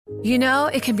You know,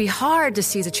 it can be hard to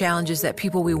see the challenges that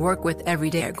people we work with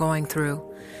every day are going through.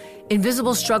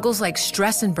 Invisible struggles like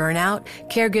stress and burnout,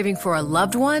 caregiving for a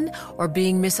loved one, or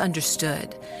being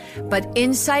misunderstood. But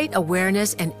insight,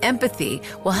 awareness, and empathy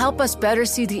will help us better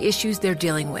see the issues they're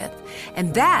dealing with.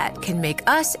 And that can make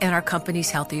us and our companies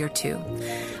healthier too.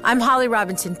 I'm Holly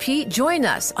Robinson Peete. Join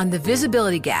us on The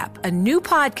Visibility Gap, a new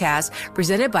podcast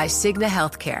presented by Cigna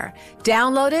Healthcare.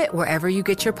 Download it wherever you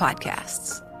get your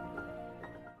podcasts.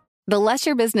 The less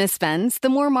your business spends, the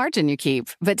more margin you keep.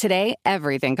 But today,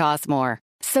 everything costs more.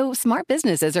 So smart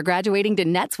businesses are graduating to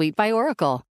NetSuite by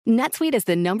Oracle. NetSuite is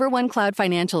the #1 cloud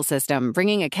financial system,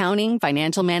 bringing accounting,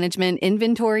 financial management,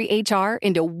 inventory, HR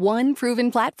into one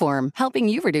proven platform, helping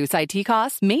you reduce IT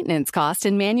costs, maintenance costs,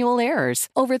 and manual errors.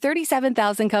 Over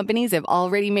 37,000 companies have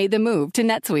already made the move to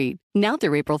NetSuite. Now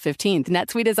through April 15th,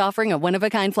 NetSuite is offering a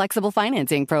one-of-a-kind flexible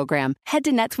financing program. Head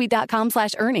to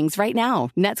netsuite.com/earnings right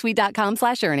now.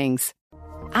 netsuite.com/earnings.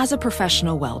 As a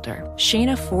professional welder,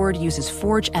 Shayna Ford uses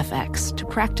Forge FX to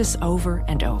practice over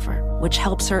and over, which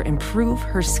helps her improve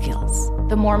her skills.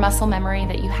 The more muscle memory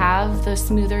that you have, the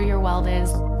smoother your weld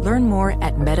is. Learn more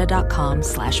at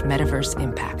meta.com/metaverse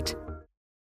impact.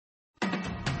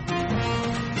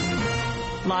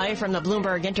 Live from the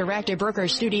Bloomberg Interactive Broker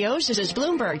Studios, this is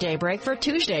Bloomberg Daybreak for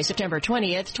Tuesday, September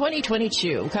 20th,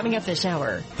 2022. Coming up this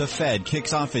hour. The Fed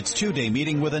kicks off its two-day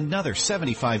meeting with another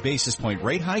 75 basis point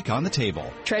rate hike on the table.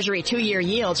 Treasury two-year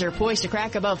yields are poised to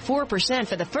crack above 4%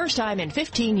 for the first time in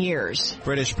 15 years.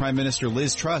 British Prime Minister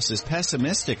Liz Truss is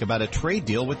pessimistic about a trade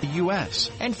deal with the U.S.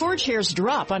 And Ford shares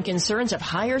drop on concerns of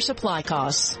higher supply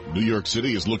costs. New York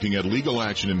City is looking at legal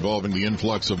action involving the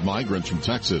influx of migrants from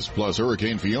Texas. Plus,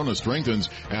 Hurricane Fiona strengthens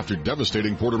after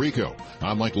devastating Puerto Rico.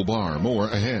 I'm Michael Barr. More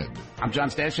ahead. I'm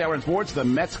John Stanshauer in sports. The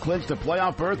Mets clinched a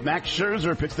playoff berth. Max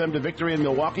Scherzer pitched them to victory in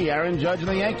Milwaukee. Aaron Judge and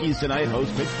the Yankees tonight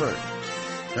host Pittsburgh.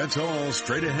 That's all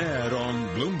straight ahead on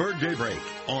Bloomberg Daybreak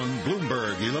on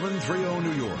Bloomberg 1130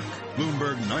 New York,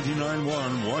 Bloomberg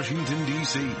 99.1 Washington,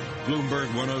 D.C.,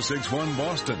 Bloomberg 106.1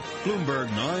 Boston,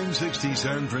 Bloomberg 960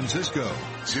 San Francisco,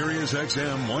 Sirius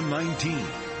XM 119,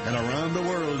 and around the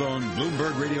world on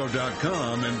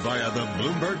BloombergRadio.com and via the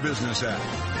Bloomberg Business app.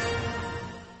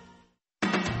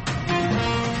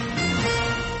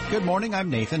 Good morning, I'm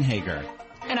Nathan Hager.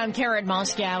 And I'm Karen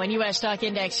Moscow, and U.S. stock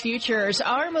index futures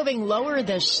are moving lower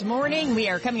this morning. We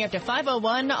are coming up to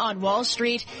 501 on Wall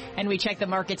Street, and we check the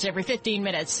markets every 15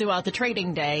 minutes throughout the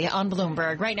trading day on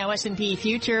Bloomberg. Right now, S&P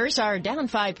futures are down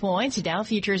 5 points, Dow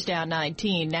futures down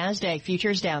 19, NASDAQ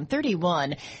futures down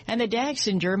 31, and the DAX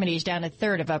in Germany is down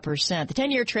 0.33%. The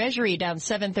 10-year Treasury down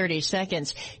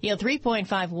 7/32, yield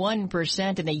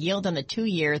 3.51%, and the yield on the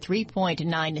 2-year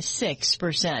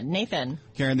 3.96%. Nathan.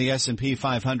 Karen, the S&P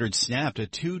 500 snapped a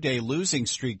two-day losing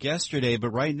streak yesterday, but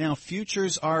right now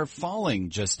futures are falling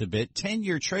just a bit.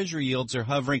 10-year Treasury yields are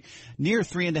hovering near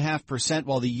 3.5%,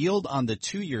 while the yield on the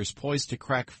 2 years poised to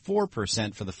crack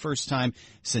 4% for the first time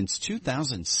since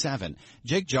 2007.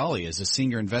 Jake Jolly is a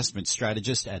senior investment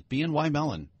strategist at BNY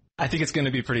Mellon. I think it's going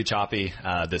to be pretty choppy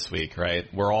this week, right?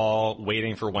 We're all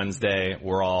waiting for Wednesday.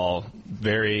 We're all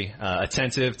very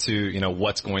attentive to,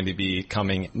 what's going to be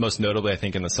coming, most notably, I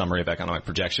think, in the summary of economic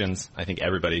projections. I think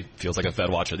everybody feels like a Fed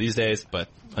watcher these days, but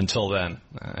until then,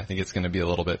 I think it's going to be a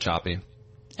little bit choppy.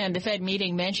 And the Fed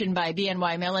meeting mentioned by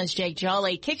BNY Mellon's Jake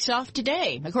Jolly kicks off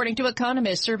today. According to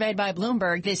economists surveyed by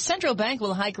Bloomberg, the central bank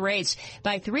will hike rates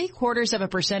by 0.75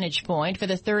 percentage point for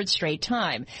the third straight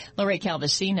time. Lori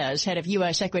Calvasina is head of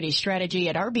U.S. equity strategy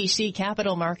at RBC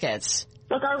Capital Markets.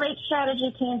 Look, our rate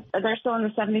strategy team, they're still in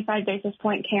the 75 basis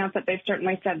point camp, but they've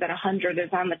certainly said that 100 is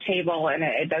on the table, and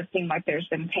it does seem like there's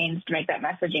been pains to make that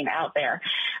messaging out there.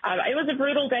 It was a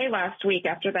brutal day last week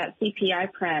after that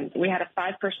CPI print. We had a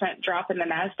 5% drop in the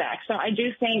NASDAQ. So I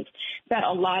do think that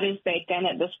a lot is baked in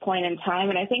at this point in time,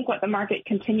 and I think what the market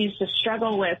continues to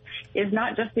struggle with is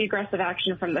not just the aggressive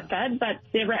action from the Fed, but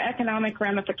the economic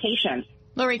ramifications.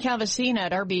 Lori Calvasina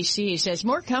at RBC says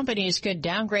more companies could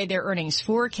downgrade their earnings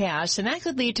forecasts, and that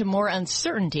could lead to more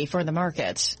uncertainty for the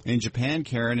markets. In Japan,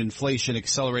 Karen, inflation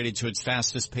accelerated to its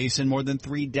fastest pace in more than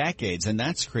 3 decades, and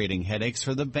that's creating headaches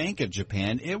for the Bank of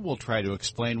Japan. It will try to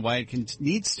explain why it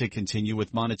needs to continue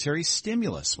with monetary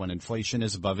stimulus when inflation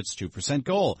is above its 2%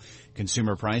 goal.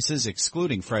 Consumer prices,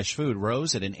 excluding fresh food,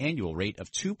 rose at an annual rate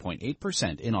of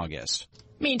 2.8% in August.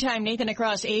 Meantime, Nathan,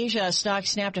 across Asia,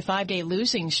 stocks snapped a 5-day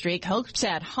losing streak. Hopes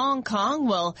at Hong Kong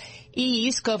will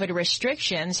ease COVID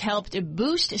restrictions helped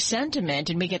boost sentiment.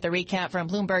 And we get the recap from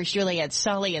Bloomberg's Juliet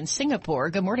Solly in Singapore.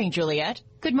 Good morning, Juliet.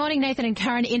 Good morning, Nathan and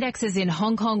Karen. Indexes in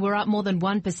Hong Kong were up more than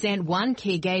 1%, one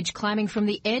key gauge climbing from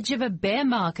the edge of a bear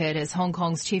market as Hong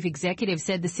Kong's chief executive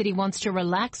said the city wants to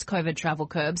relax COVID travel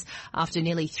curbs after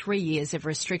nearly 3 years of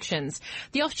restrictions.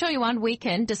 The offshore yuan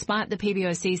weakened despite the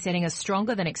PBOC setting a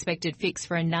stronger than expected fix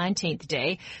for a 19th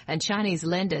day, and Chinese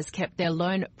lenders kept their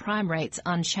loan prime rates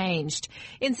unchanged.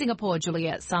 In Singapore,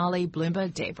 Juliet Solly,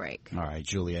 Bloomberg Daybreak. All right,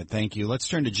 Juliet, thank you. Let's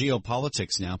turn to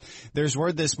geopolitics now. There's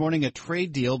word this morning a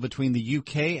trade deal between the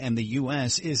UK and the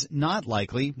U.S. is not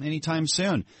likely anytime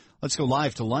soon. Let's go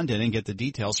live to London and get the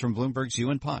details from Bloomberg's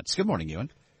Ewan Potts. Good morning,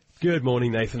 Ewan. Good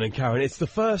morning, Nathan and Karen. It's the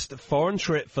first foreign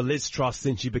trip for Liz Truss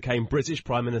since she became British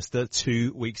Prime Minister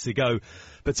 2 weeks ago.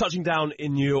 But touching down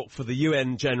in New York for the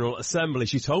UN General Assembly,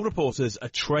 she told reporters a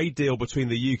trade deal between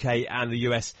the UK and the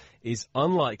US is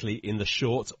unlikely in the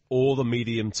short or the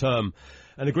medium term.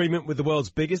 An agreement with the world's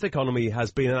biggest economy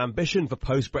has been an ambition for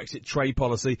post-Brexit trade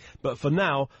policy, but for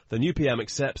now, the new PM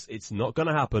accepts it's not going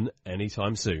to happen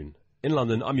anytime soon. In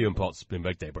London, I'm Ewan Potts,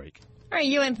 Bloomberg Daybreak. All right,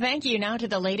 Ewan, thank you. Now to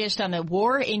the latest on the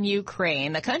war in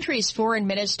Ukraine. The country's foreign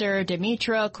minister,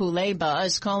 Dmytro Kuleba,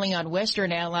 is calling on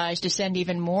Western allies to send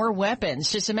even more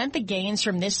weapons to cement the gains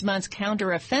from this month's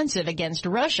counteroffensive against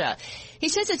Russia. He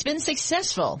says it's been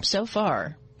successful so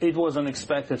far. It was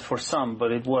unexpected for some,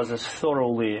 but it was a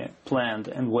thoroughly planned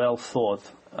and well-thought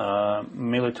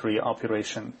military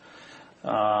operation.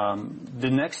 The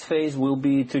next phase will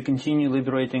be to continue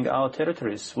liberating our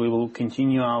territories. We will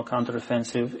continue our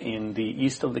counteroffensive in the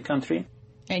east of the country.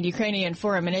 And Ukrainian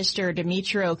Foreign Minister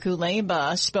Dmytro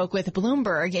Kuleba spoke with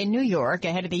Bloomberg in New York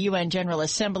ahead of the UN General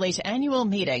Assembly's annual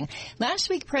meeting. Last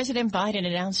week, President Biden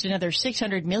announced another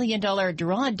 $600 million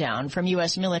drawdown from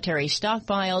U.S. military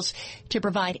stockpiles to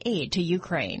provide aid to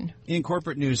Ukraine. In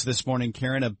corporate news this morning,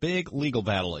 Karen, a big legal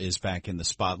battle is back in the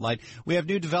spotlight. We have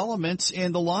new developments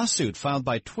in the lawsuit filed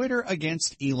by Twitter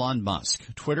against Elon Musk.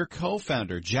 Twitter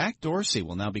co-founder Jack Dorsey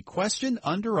will now be questioned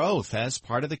under oath as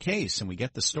part of the case, and we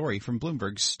get the story from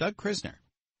Bloomberg's Doug Krisner.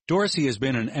 Dorsey has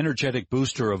been an energetic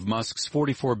booster of Musk's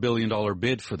 $44 billion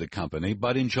bid for the company,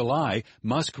 but in July,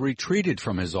 Musk retreated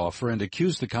from his offer and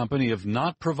accused the company of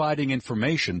not providing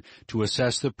information to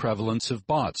assess the prevalence of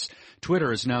bots.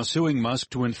 Twitter is now suing Musk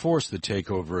to enforce the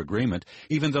takeover agreement.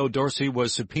 Even though Dorsey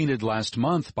was subpoenaed last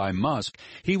month by Musk,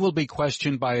 he will be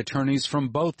questioned by attorneys from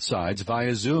both sides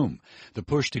via Zoom. The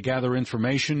push to gather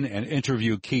information and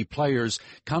interview key players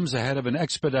comes ahead of an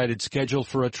expedited schedule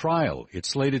for a trial.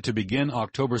 It's slated to begin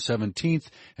October 17th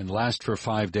and last for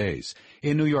 5 days.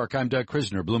 In New York, I'm Doug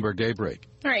Krisner, Bloomberg Daybreak.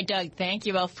 All right, Doug, thank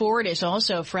you. Well, Ford is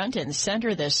also front and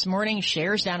center this morning.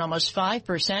 Shares down almost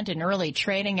 5% in early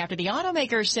trading after the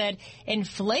automaker said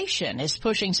inflation is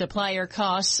pushing supplier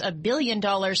costs $1 billion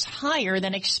higher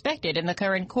than expected in the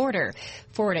current quarter.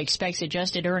 Ford expects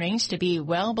adjusted earnings to be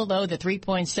well below the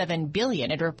 $3.7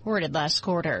 billion it reported last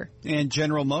quarter. And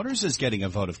General Motors is getting a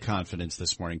vote of confidence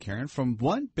this morning, Karen, from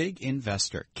one big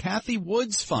investor. Kathy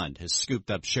Wood's fund has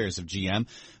scooped up shares of GM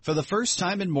for the first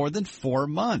time in more than 4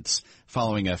 months.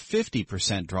 Following a 50%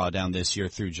 drawdown this year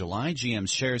through July,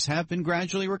 GM's shares have been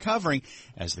gradually recovering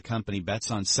as the company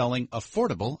bets on selling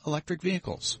affordable electric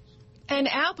vehicles. And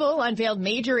Apple unveiled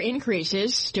major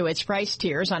increases to its price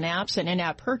tiers on apps and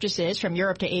in-app purchases from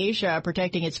Europe to Asia,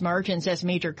 protecting its margins as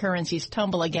major currencies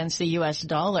tumble against the U.S.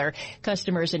 dollar.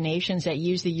 Customers in nations that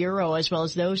use the euro, as well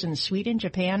as those in Sweden,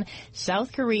 Japan,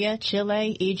 South Korea,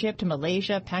 Chile, Egypt,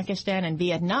 Malaysia, Pakistan, and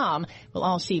Vietnam will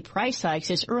all see price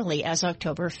hikes as early as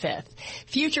October 5th.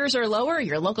 Futures are lower.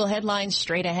 Your local headlines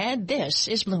straight ahead. This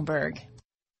is Bloomberg.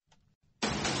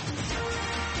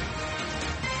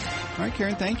 All right,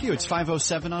 Karen, thank you. It's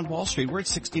 5:07 on Wall Street. We're at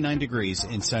 69 degrees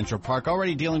in Central Park.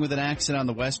 Already dealing with an accident on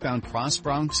the westbound Cross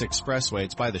Bronx Expressway.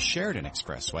 It's by the Sheridan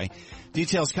Expressway.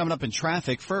 Details coming up in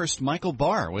traffic. First, Michael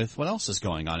Barr with what else is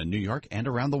going on in New York and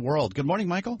around the world. Good morning,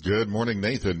 Michael. Good morning,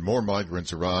 Nathan. More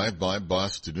migrants arrived by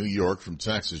bus to New York from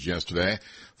Texas yesterday,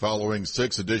 following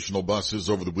 6 additional buses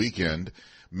over the weekend.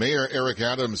 Mayor Eric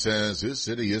Adams says his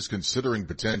city is considering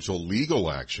potential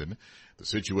legal action. The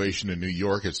situation in New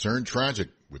York has turned tragic,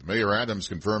 with Mayor Adams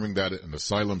confirming that an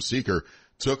asylum seeker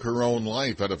took her own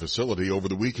life at a facility over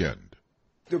the weekend.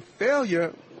 The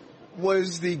failure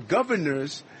was the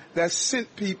governors that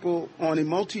sent people on a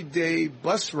multi-day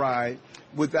bus ride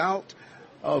without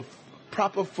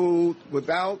proper food,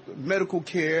 without medical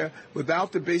care,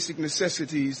 without the basic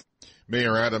necessities.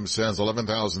 Mayor Adams says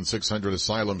 11,600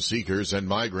 asylum seekers and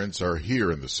migrants are here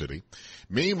in the city.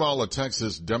 Meanwhile, a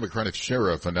Texas Democratic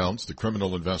sheriff announced a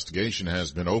criminal investigation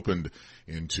has been opened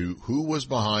into who was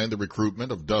behind the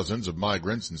recruitment of dozens of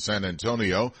migrants in San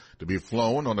Antonio to be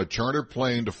flown on a charter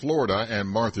plane to Florida and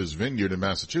Martha's Vineyard in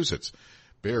Massachusetts.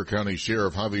 Bexar County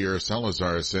Sheriff Javier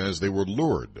Salazar says they were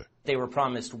lured. They were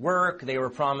promised work. They were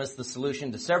promised the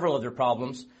solution to several of their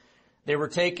problems. They were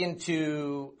taken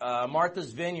to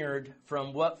Martha's Vineyard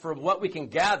from what we can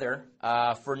gather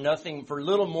for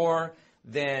little more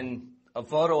than a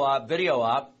photo op, video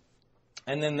op,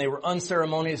 and then they were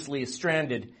unceremoniously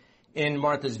stranded in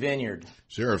Martha's Vineyard.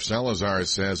 Sheriff Salazar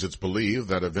says it's believed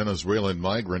that a Venezuelan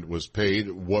migrant was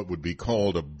paid what would be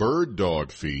called a bird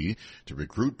dog fee to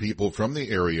recruit people from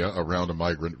the area around a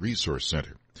migrant resource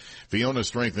center. Fiona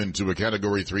strengthened to a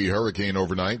Category 3 hurricane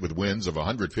overnight with winds of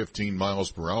 115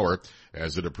 miles per hour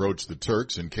as it approached the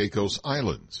Turks and Caicos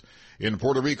Islands. In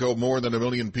Puerto Rico, more than 1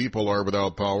 million people are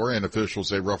without power, and officials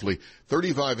say roughly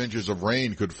 35 inches of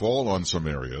rain could fall on some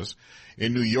areas.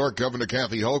 In New York, Governor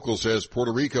Kathy Hochul says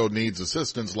Puerto Rico needs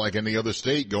assistance like any other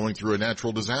state going through a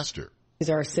natural disaster. These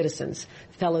are our citizens,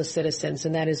 fellow citizens,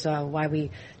 and that is why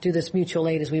we do this mutual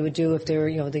aid as we would do if there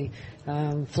were, the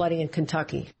flooding in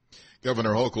Kentucky.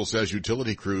 Governor Hochul says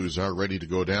utility crews are ready to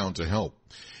go down to help.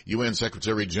 UN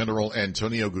Secretary General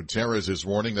Antonio Guterres is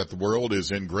warning that the world is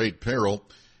in great peril.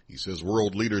 He says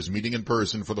world leaders meeting in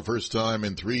person for the first time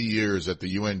in 3 years at the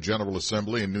UN General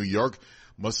Assembly in New York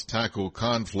must tackle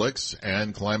conflicts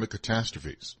and climate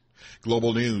catastrophes.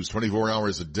 Global news 24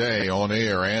 hours a day on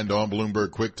air and on Bloomberg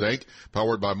Quick Take,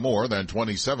 powered by more than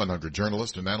 2,700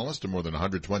 journalists and analysts in more than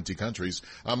 120 countries.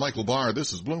 I'm Michael Barr.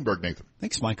 This is Bloomberg, Nathan.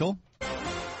 Thanks, Michael.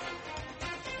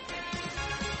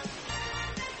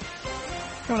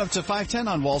 Coming up to 5:10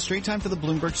 on Wall Street, time for the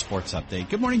Bloomberg Sports Update.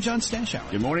 Good morning, John Stashower.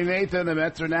 Good morning, Nathan. The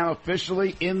Mets are now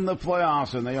officially in the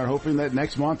playoffs, and they are hoping that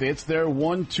next month it's their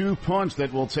 1-2 punch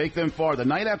that will take them far. The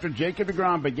night after Jacob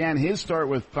deGrom began his start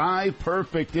with 5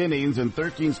 perfect innings and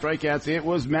 13 strikeouts, it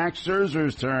was Max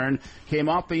Scherzer's turn. Came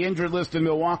off the injured list in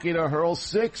Milwaukee to hurl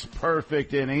 6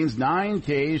 perfect innings, 9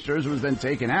 Ks. Scherzer was then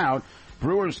taken out.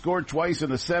 Brewers scored twice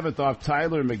in the 7th off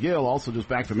Tyler McGill, also just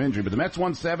back from injury. But the Mets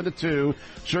won 7-2.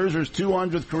 Scherzer's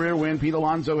 200th career win. Pete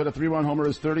Alonso hit a 3-run homer,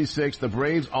 his 36th. The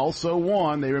Braves also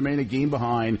won. They remain a game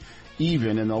behind,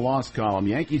 even in the loss column.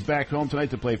 Yankees back home tonight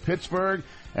to play Pittsburgh.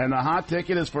 And the hot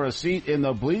ticket is for a seat in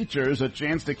the bleachers, a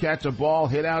chance to catch a ball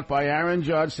hit out by Aaron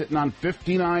Judge, sitting on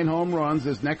 59 home runs.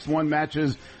 This next one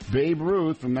matches Babe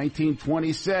Ruth from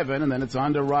 1927, and then it's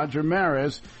on to Roger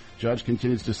Maris. Judge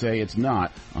continues to say it's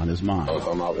not on his mind. If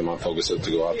I'm out, my focus is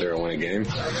to go out there and win a game.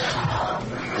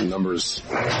 Numbers,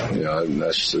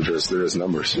 that's just, there's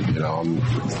numbers. I'm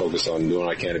focused on doing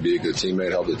what I can to be a good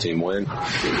teammate, help the team win.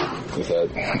 If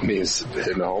that means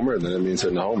hitting a homer, then it means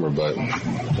hitting a homer. But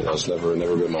it's never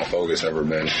been my focus. Never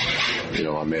been,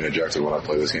 my main objective when I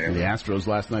play this game. The Astros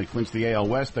last night clinched the AL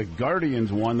West. The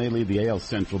Guardians won. They lead the AL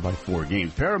Central by 4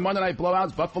 games. Pair of Monday night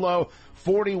blowouts. Buffalo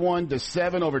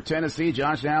 41-7 over Tennessee.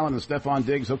 Josh Allen and Stephon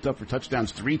Diggs hooked up for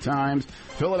touchdowns 3 times.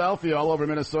 Philadelphia all over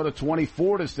Minnesota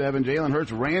 24-7. Jalen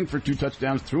Hurts ran for 2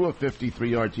 touchdowns, threw a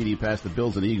 53-yard TD pass. The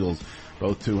Bills and Eagles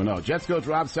both 2-0. Jets coach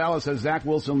Rob Saleh says Zach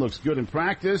Wilson looks good in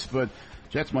practice, but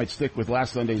Jets might stick with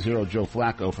last Sunday's hero Joe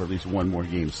Flacco for at least one more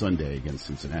game Sunday against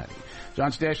Cincinnati.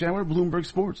 John Stashower, Bloomberg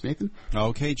Sports. Nathan?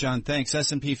 Okay, John, thanks.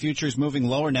 S&P futures moving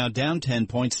lower now, down 10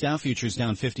 points. Dow futures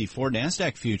down 54.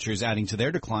 NASDAQ futures adding to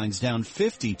their declines, down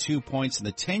 52 points. And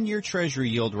the 10-year Treasury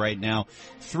yield right now,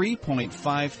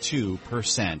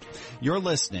 3.52%. You're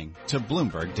listening to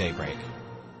Bloomberg Daybreak.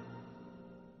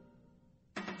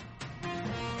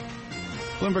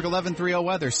 Bloomberg 11:30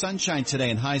 weather. Sunshine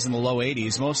today and highs in the low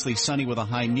 80s. Mostly sunny with a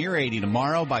high near 80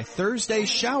 tomorrow. By Thursday,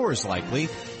 showers likely.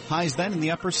 Highs then in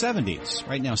the upper 70s.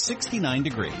 Right now, 69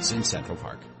 degrees in Central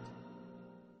Park.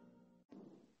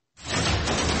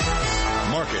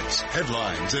 Markets,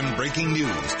 headlines, and breaking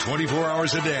news 24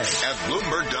 hours a day at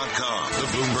Bloomberg.com, the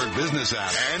Bloomberg Business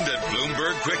app, and at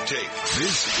Bloomberg Quick Take.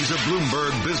 This is a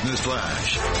Bloomberg Business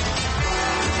Flash.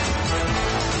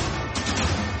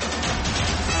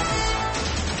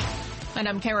 And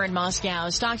I'm Karen Moscow.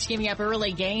 Stocks giving up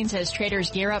early gains as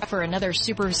traders gear up for another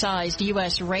supersized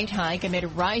U.S. rate hike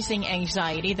amid rising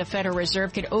anxiety. The Federal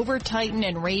Reserve could over-tighten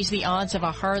and raise the odds of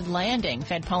a hard landing.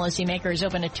 Fed policymakers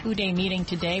open a 2-day meeting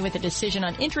today with a decision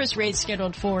on interest rates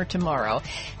scheduled for tomorrow.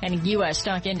 And U.S.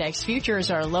 stock index futures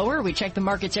are lower. We check the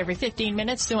markets every 15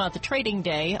 minutes throughout the trading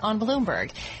day on Bloomberg.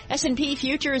 S&P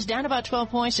futures down about 12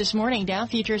 points this morning. Dow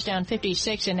futures down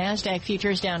 56 and NASDAQ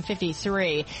futures down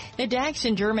 53. The DAX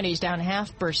in Germany is down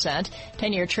 1.5%.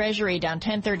 10-year Treasury down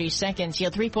 10/30 seconds,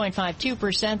 yield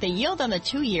 3.52%. The yield on the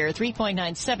 2-year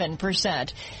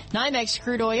 3.97%. NYMEX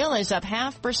crude oil is up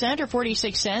 0.5% or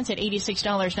 46 cents at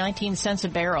 $86.19 a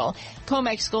barrel.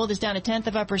 COMEX gold is down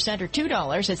 0.1% or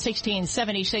 $2 at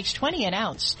 $16.7620 an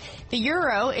ounce. The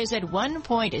euro is at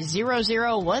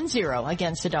 1.0010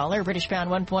 against the dollar. British pound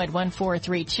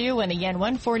 1.1432 and the yen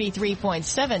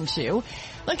 143.72.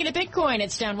 Looking at Bitcoin,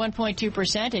 it's down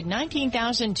 1.2% at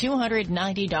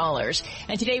 $19,290.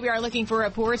 And today we are looking for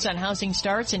reports on housing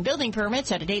starts and building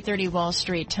permits at 8:30 Wall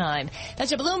Street time.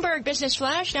 That's a Bloomberg Business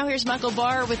Flash. Now here's Michael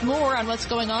Barr with more on what's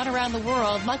going on around the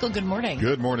world. Michael, good morning.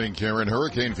 Good morning, Karen.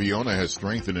 Hurricane Fiona has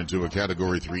strengthened into a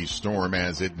Category 3 storm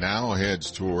as it now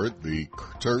heads toward the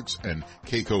Turks and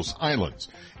Caicos Islands.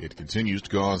 It continues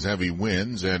to cause heavy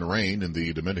winds and rain in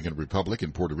the Dominican Republic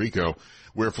and Puerto Rico,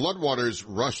 where floodwaters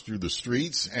rush through the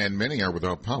streets and many are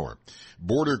without power.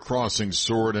 Border crossings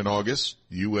soared in August.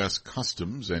 U.S.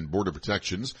 Customs and Border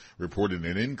Protections reported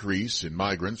an increase in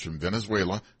migrants from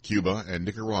Venezuela, Cuba, and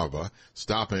Nicaragua,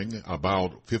 stopping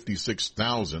about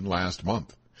 56,000 last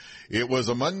month. It was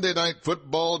a Monday night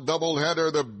football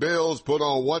doubleheader. The Bills put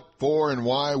a what for and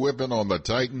why whipping on the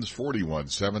Titans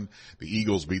 41-7. The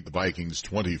Eagles beat the Vikings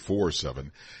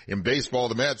 24-7. In baseball,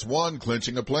 the Mets won,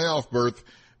 clinching a playoff berth.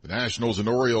 The Nationals and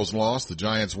Orioles lost. The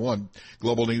Giants won.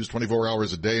 Global news 24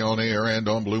 hours a day on air and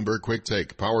on Bloomberg Quick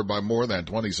Take. Powered by more than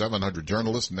 2,700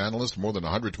 journalists and analysts, more than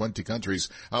 120 countries.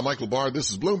 I'm Michael Barr.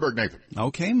 This is Bloomberg, Nathan.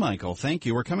 Okay, Michael. Thank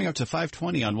you. We're coming up to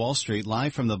 5:20 on Wall Street,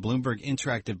 live from the Bloomberg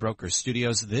Interactive Brokers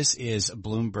Studios. This is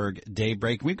Bloomberg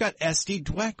Daybreak. We've got Esty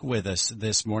Dweck with us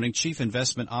this morning, Chief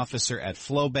Investment Officer at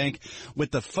Flowbank, with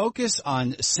the focus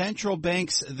on central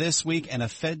banks this week and a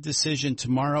Fed decision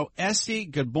tomorrow. Esty,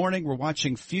 good morning. We're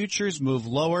watching futures move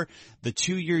lower, the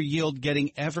 2-year yield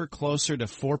getting ever closer to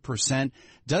 4%.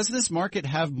 Does this market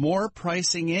have more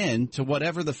pricing in to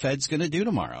whatever the Fed's going to do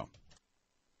tomorrow?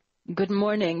 Good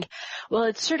morning. Well,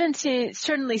 it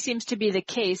certainly seems to be the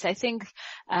case. I think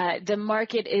the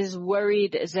market is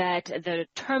worried that the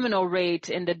terminal rate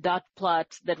in the dot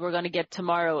plot that we're going to get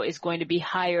tomorrow is going to be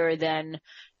higher than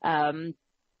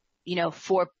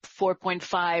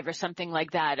 4.5 or something like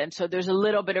that. And so there's a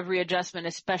little bit of readjustment,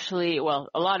 a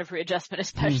lot of readjustment,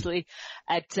 especially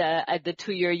at the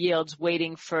 2-year yields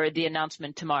waiting for the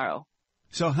announcement tomorrow.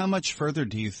 So how much further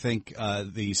do you think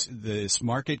this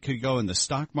market could go in the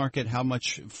stock market? How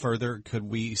much further could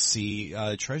we see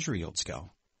Treasury yields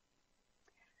go?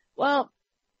 Well,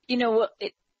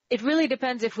 it really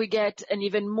depends if we get an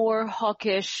even more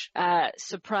hawkish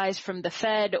surprise from the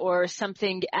Fed or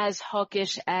something as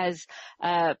hawkish as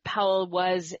Powell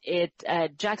was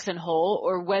at Jackson Hole,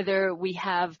 or whether we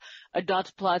have a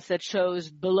dot plot that shows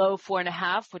below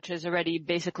 4.5, which is already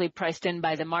basically priced in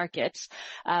by the markets.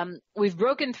 We've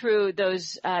broken through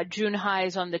those June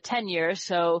highs on the 10-year,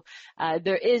 so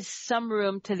there is some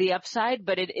room to the upside,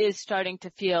 but it is starting to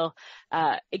feel,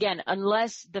 again,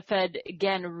 unless the Fed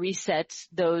again resets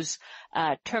those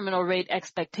terminal rate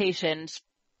expectations,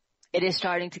 it is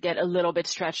starting to get a little bit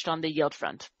stretched on the yield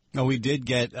front. Well, we did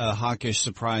get a hawkish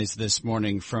surprise this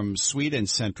morning from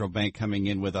Sweden's central bank coming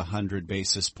in with a 100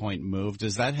 basis point move.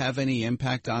 Does that have any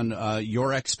impact on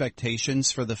your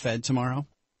expectations for the Fed tomorrow?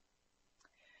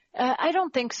 I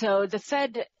don't think so. The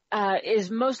Fed is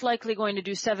most likely going to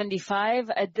do 75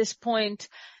 at this point.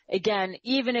 Again,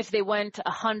 even if they went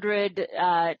 100,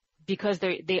 because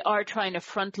they are trying to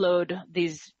front load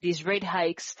these rate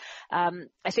hikes, I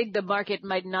think the market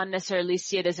might not necessarily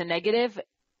see it as a negative.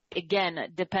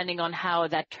 Again, depending on how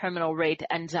that terminal rate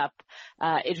ends up.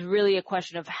 It's really a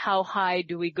question of how high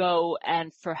do we go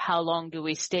and for how long do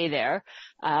we stay there.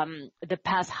 The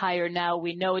path higher now,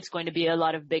 we know it's going to be a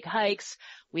lot of big hikes.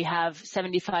 We have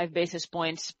 75 basis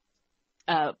points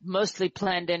mostly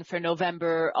planned in for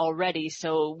November already,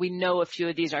 so we know a few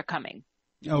of these are coming.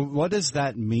 What does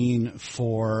that mean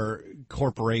for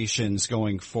corporations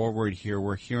going forward here?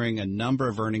 We're hearing a number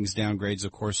of earnings downgrades.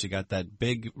 Of course, you got that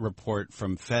big report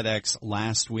from FedEx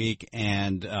last week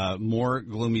and more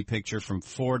gloomy picture from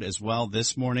Ford as well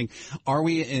this morning. Are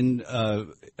we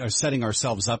setting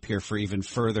ourselves up here for even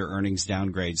further earnings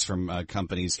downgrades from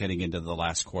companies getting into the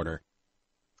last quarter?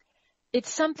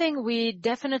 It's something we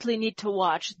definitely need to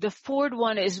watch. The Ford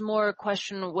one was more a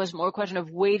question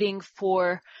of waiting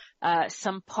for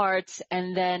some parts,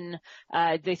 and then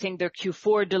they think their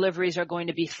Q4 deliveries are going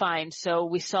to be fine. So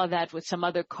we saw that with some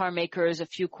other car makers a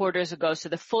few quarters ago. So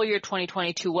the full year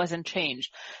 2022 wasn't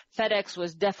changed. FedEx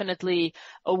was definitely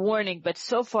a warning, but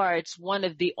so far it's one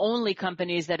of the only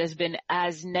companies that has been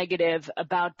as negative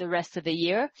about the rest of the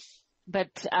year.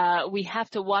 but we have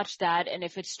to watch that. And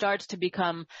if it starts to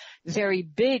become very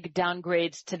big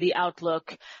downgrades to the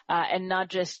outlook and not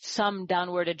just some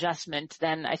downward adjustment,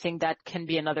 then I think that can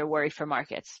be another worry for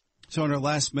markets. So in our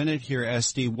last minute here,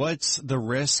 Esty, what's the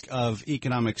risk of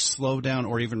economic slowdown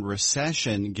or even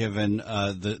recession given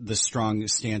the strong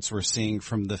stance we're seeing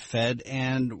from the Fed?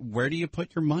 And where do you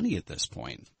put your money at this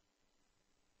point?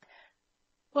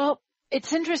 Well,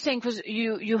 it's interesting because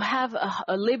you have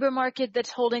a labor market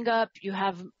that's holding up. You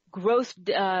have growth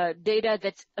data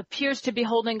that appears to be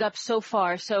holding up so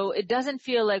far. So it doesn't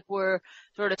feel like we're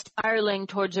sort of spiraling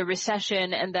towards a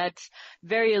recession, and that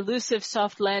very elusive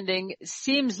soft landing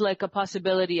seems like a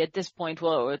possibility at this point.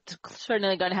 Well, we're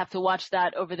certainly going to have to watch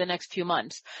that over the next few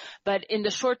months. But in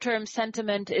the short term,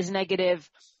 sentiment is negative.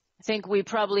 I think we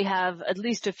probably have at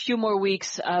least a few more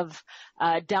weeks of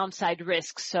downside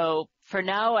risks. So for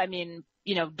now, I mean,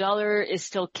 dollar is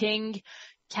still king.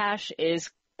 Cash is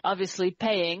obviously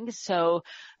paying. So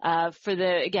for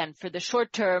the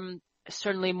short term,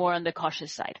 certainly more on the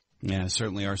cautious side. Yeah,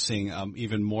 certainly are seeing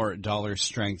even more dollar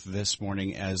strength this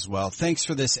morning as well. Thanks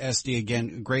for this, Esty.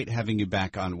 Again, great having you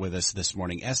back on with us this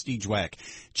morning. Esty Dweck,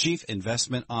 Chief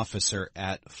Investment Officer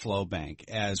at Flowbank.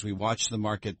 As we watch the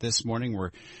market this morning,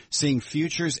 we're seeing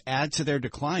futures add to their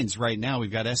declines right now. We've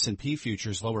got S&P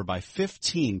futures lower by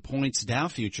 15 points, Dow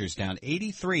futures down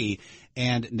 83,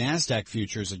 and NASDAQ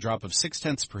futures a drop of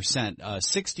 0.6%, a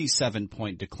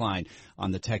 67-point decline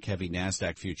on the tech-heavy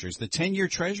NASDAQ futures. The 10-year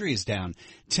Treasury is down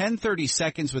 10.30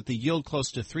 seconds with the yield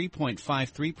close to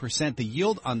 3.53%. The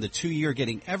yield on the 2-year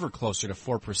getting ever closer to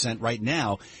 4% right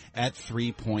now at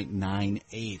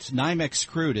 3.98. NYMEX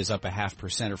crude is up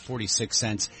 0.5% or 46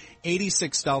 cents,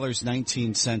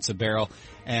 $86.19 a barrel.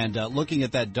 And looking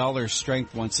at that dollar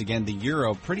strength once again, the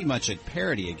euro pretty much at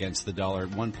parity against the dollar at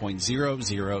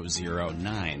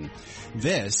 1.0009.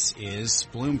 This is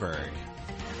Bloomberg.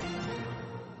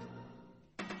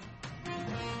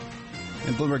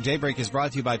 And Bloomberg Daybreak is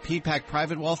brought to you by PPAC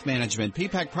Private Wealth Management.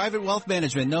 PPAC Private Wealth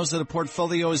Management knows that a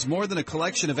portfolio is more than a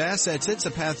collection of assets. It's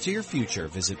a path to your future.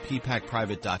 Visit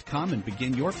ppacprivate.com and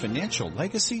begin your financial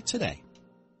legacy today.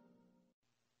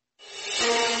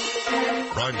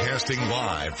 Broadcasting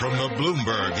live from the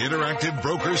Bloomberg Interactive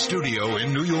Broker Studio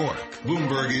in New York.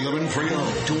 Bloomberg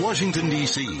 1130 to Washington,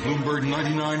 D.C. Bloomberg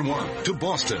 99.1 to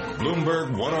Boston.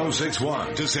 Bloomberg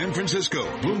 106.1 to San Francisco.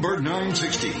 Bloomberg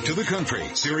 960 to the country.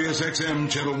 Sirius XM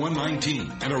Channel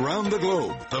 119. And around the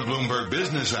globe, the Bloomberg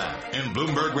Business app and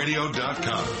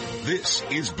BloombergRadio.com. This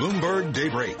is Bloomberg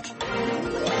Daybreak.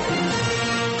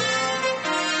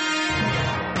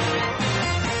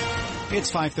 It's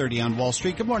 5:30 on Wall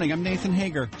Street. Good morning. I'm Nathan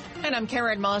Hager. And I'm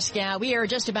Karen Moscow. We are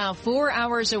just about 4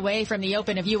 hours away from the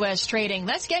open of U.S. trading.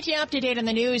 Let's get you up to date on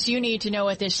the news you need to know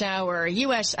at this hour.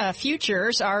 U.S.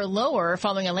 futures are lower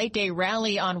following a late-day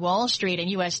rally on Wall Street, and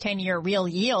U.S. 10-year real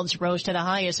yields rose to the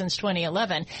highest since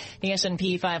 2011. The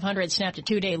S&P 500 snapped a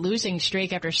 2-day losing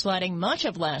streak after sliding much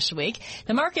of last week.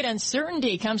 The market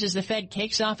uncertainty comes as the Fed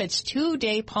kicks off its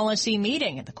 2-day policy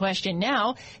meeting. The question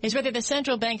now is whether the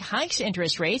central bank hikes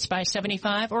interest rates by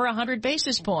 75 or 100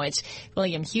 basis points.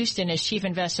 William Houston is Chief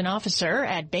Investment Officer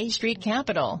at Bay Street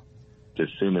Capital. As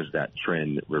soon as that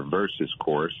trend reverses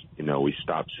course, we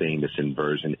stop seeing this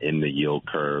inversion in the yield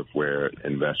curve where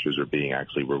investors are being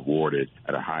actually rewarded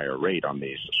at a higher rate on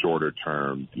these shorter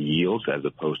term yields as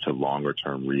opposed to longer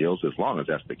term yields. As long as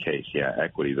that's the case,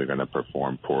 equities are going to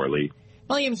perform poorly.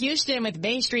 William Houston with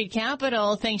Bay Street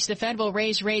Capital thinks the Fed will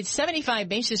raise rates 75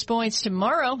 basis points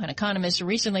tomorrow. And economists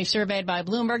recently surveyed by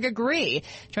Bloomberg agree.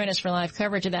 Join us for live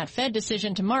coverage of that Fed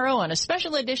decision tomorrow on a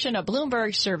special edition of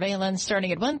Bloomberg Surveillance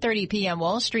starting at 1:30 p.m.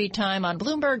 Wall Street time on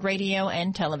Bloomberg Radio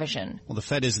and Television. Well, the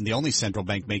Fed isn't the only central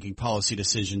bank making policy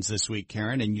decisions this week,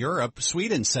 Karen. In Europe,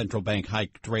 Sweden's central bank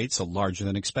hiked rates a larger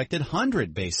than expected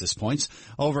 100 basis points.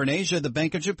 Over in Asia, the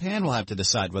Bank of Japan will have to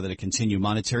decide whether to continue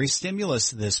monetary stimulus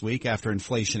this week after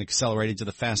inflation accelerated to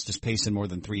the fastest pace in more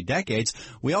than 3 decades.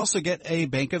 We also get a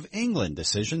Bank of England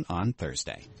decision on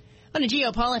Thursday. On to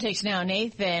geopolitics now,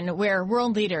 Nathan, where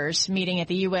world leaders meeting at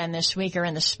the UN this week are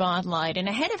in the spotlight. And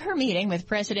ahead of her meeting with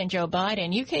President Joe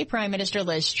Biden, UK Prime Minister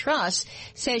Liz Truss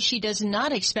says she does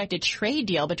not expect a trade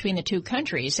deal between the two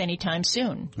countries anytime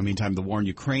soon. In the meantime, the war in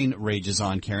Ukraine rages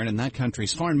on, Karen, and that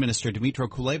country's Foreign Minister Dmytro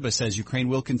Kuleba says Ukraine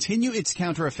will continue its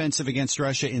counteroffensive against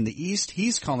Russia in the east.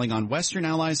 He's calling on Western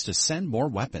allies to send more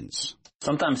weapons.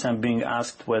 Sometimes I'm being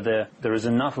asked whether there is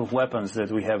enough of weapons that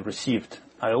we have received.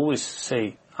 I always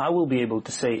say I will be able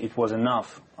to say it was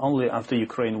enough only after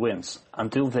Ukraine wins.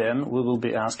 Until then, we will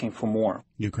be asking for more.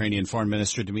 Ukrainian Foreign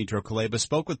Minister Dmytro Kuleba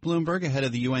spoke with Bloomberg ahead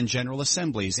of the UN General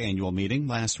Assembly's annual meeting.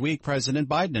 Last week, President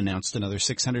Biden announced another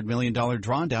 $600 million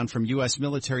drawdown from U.S.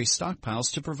 military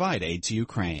stockpiles to provide aid to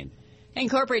Ukraine. In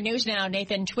corporate news now,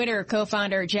 Nathan, Twitter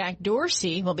co-founder Jack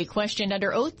Dorsey will be questioned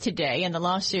under oath today in the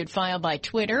lawsuit filed by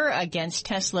Twitter against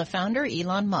Tesla founder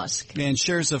Elon Musk. And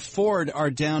shares of Ford are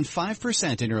down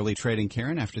 5% in early trading,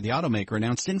 Karen, after the automaker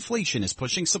announced inflation is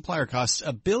pushing supplier costs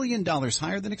 $1 billion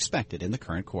higher than expected in the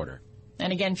current quarter.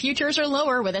 And again, futures are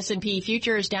lower with S&P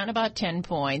futures down about 10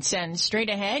 points. And straight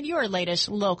ahead, your latest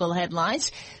local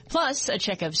headlines, plus a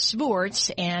check of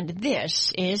sports. And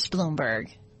this is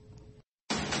Bloomberg.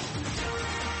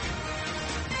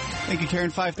 Thank you,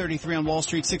 Karen. 5:33 on Wall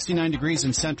Street, 69 degrees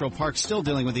in Central Park. Still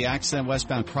dealing with the accident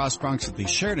westbound Cross Bronx at the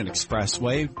Sheridan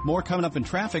Expressway. More coming up in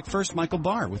traffic. First, Michael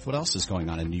Barr with what else is going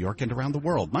on in New York and around the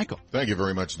world. Michael. Thank you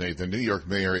very much, Nathan. New York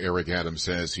Mayor Eric Adams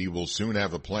says he will soon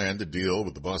have a plan to deal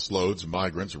with the busloads of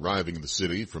migrants arriving in the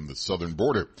city from the southern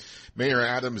border. Mayor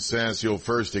Adams says he'll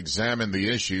first examine the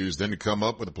issues, then come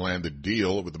up with a plan to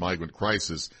deal with the migrant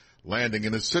crisis landing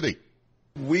in the city.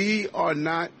 We are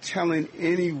not telling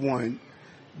anyone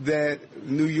that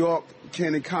New York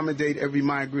can accommodate every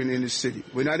migrant in the city.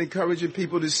 We're not encouraging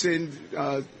people to send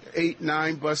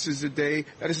 8-9 buses a day.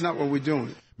 That is not what we're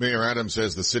doing. Mayor Adams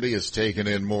says the city has taken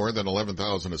in more than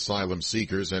 11,000 asylum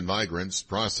seekers and migrants,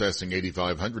 processing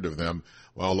 8,500 of them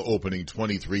while opening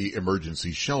 23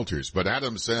 emergency shelters. But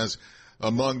Adams says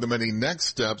among the many next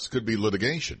steps could be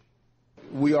litigation.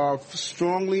 We are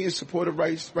strongly in support of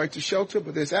right to shelter,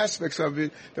 but there's aspects of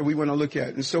it that we want to look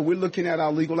at. And so we're looking at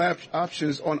our legal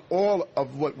options on all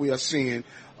of what we are seeing,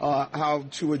 how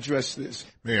to address this.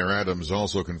 Mayor Adams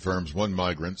also confirms one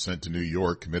migrant sent to New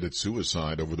York committed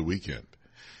suicide over the weekend.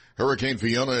 Hurricane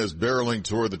Fiona is barreling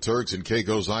toward the Turks and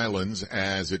Caicos Islands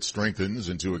as it strengthens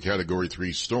into a Category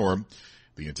 3 storm.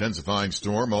 The intensifying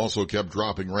storm also kept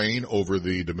dropping rain over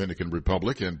the Dominican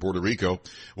Republic and Puerto Rico.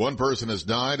 One person has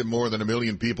died and more than 1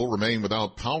 million people remain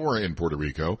without power in Puerto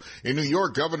Rico. In New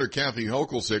York, Governor Kathy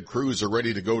Hochul said crews are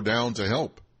ready to go down to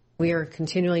help. We are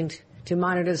continuing to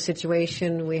monitor the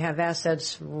situation. We have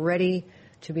assets ready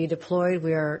to be deployed.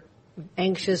 We are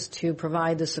anxious to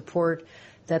provide the support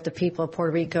that the people of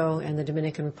Puerto Rico and the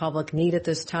Dominican Republic need at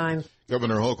this time.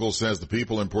 Governor Hochul says the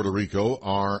people in Puerto Rico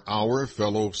are our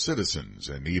fellow citizens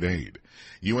and need aid.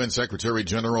 UN Secretary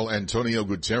General Antonio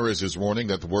Guterres is warning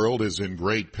that the world is in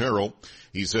great peril.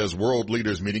 He says world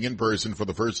leaders meeting in person for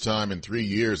the first time in 3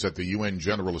 years at the UN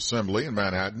General Assembly in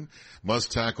Manhattan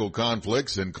must tackle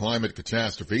conflicts and climate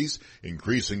catastrophes,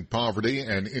 increasing poverty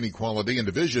and inequality and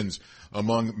divisions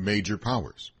among major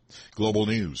powers. Global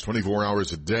news, 24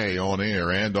 hours a day on air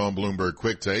and on Bloomberg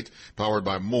Quick Take, powered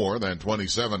by more than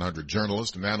 2,700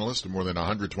 journalists and analysts in more than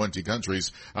 120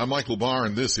 countries. I'm Michael Barr,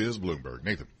 and this is Bloomberg.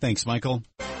 Nathan. Thanks, Michael.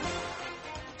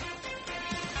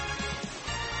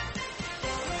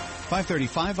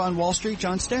 5:35 on Wall Street.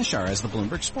 John Stashar has the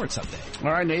Bloomberg Sports Update.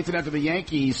 All right, Nathan, after the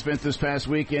Yankees spent this past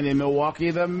weekend in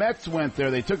Milwaukee, the Mets went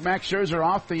there. They took Max Scherzer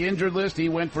off the injured list. He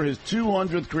went for his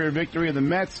 200th career victory, and the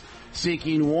Mets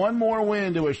seeking one more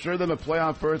win to assure them a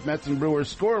playoff berth. Mets and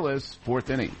Brewers scoreless, fourth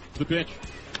inning. The pitch.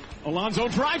 Alonso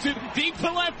drives it deep to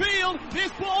left field.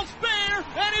 This ball's fair,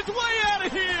 and it's way out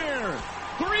of here.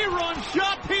 3-run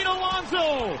shot, Pete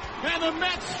Alonso, and the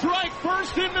Mets strike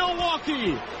first in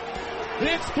Milwaukee.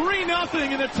 It's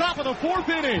 3-0 in the top of the fourth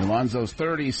inning. Alonso's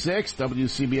 36.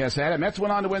 WCBS had it. Mets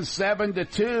went on to win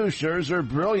 7-2. Scherzer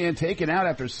brilliant, taken out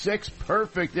after 6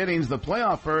 perfect innings. The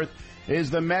playoff berth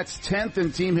is the Mets' 10th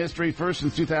in team history, first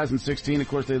since 2016. Of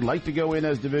course, they'd like to go in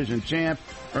as division champ,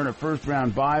 earn a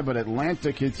first-round bye, but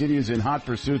Atlanta continues in hot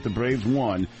pursuit. The Braves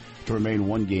won to remain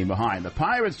 1 game behind. The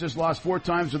Pirates just lost 4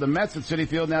 times to the Mets at Citi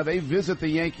Field. Now they visit the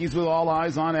Yankees with all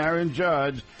eyes on Aaron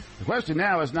Judge. The question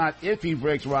now is not if he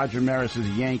breaks Roger Maris's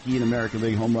Yankee and American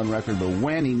League home run record, but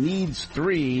when. He needs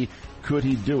 3. Could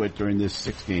he do it during this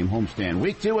 6-game homestand?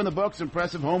 Week 2 in the books.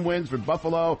 Impressive home wins for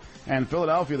Buffalo and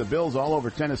Philadelphia. The Bills all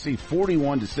over Tennessee,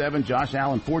 41-7. Josh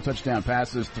Allen, 4 touchdown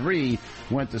passes. 3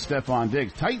 went to Stephon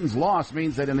Diggs. Titans' loss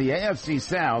means that in the AFC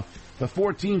South, the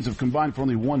 4 teams have combined for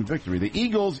only 1 victory. The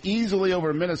Eagles easily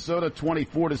over Minnesota,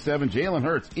 24-7. Jalen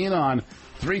Hurts in on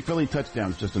 3 Philly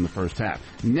touchdowns just in the first half.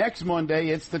 Next Monday,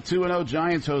 it's the 2-0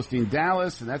 Giants hosting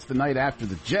Dallas, and that's the night after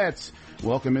the Jets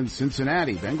welcome in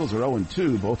Cincinnati. Bengals are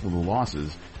 0-2, both of the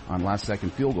losses on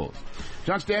last-second field goals.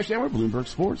 John Stashauer, Bloomberg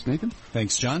Sports. Nathan?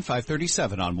 Thanks, John.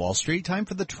 5:37 on Wall Street. Time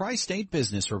for the Tri-State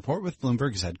Business Report with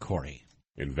Bloomberg's Ed Corey.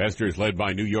 Investors led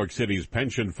by New York City's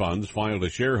pension funds filed a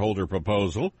shareholder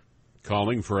proposal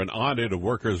calling for an audit of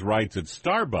workers' rights at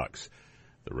Starbucks.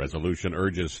 The resolution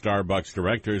urges Starbucks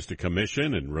directors to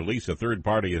commission and release a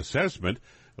third-party assessment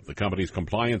of the company's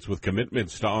compliance with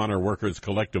commitments to honor workers'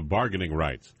 collective bargaining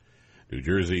rights. New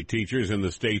Jersey teachers in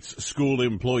the state's school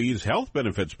employees health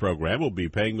benefits program will be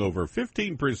paying over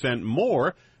 15%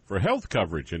 more for health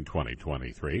coverage in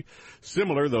 2023,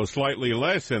 similar though slightly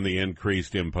less than the increase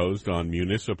imposed on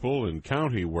municipal and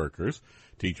county workers.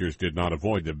 Teachers did not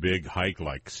avoid the big hike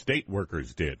like state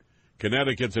workers did.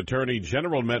 Connecticut's Attorney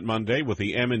General met Monday with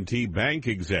the M&T Bank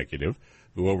executive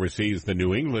who oversees the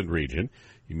New England region.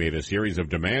 He made a series of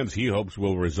demands he hopes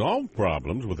will resolve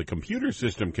problems with a computer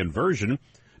system conversion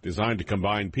designed to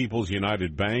combine People's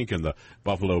United Bank and the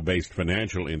Buffalo-based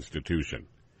financial institution.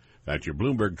 That's your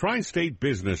Bloomberg Tri-State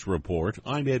Business Report.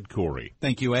 I'm Ed Corey.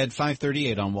 Thank you, Ed.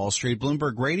 5:38 on Wall Street.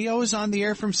 Bloomberg Radio is on the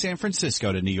air from San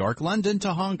Francisco to New York, London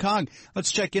to Hong Kong.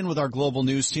 Let's check in with our global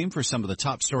news team for some of the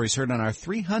top stories heard on our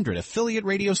 300 affiliate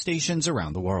radio stations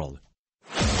around the world.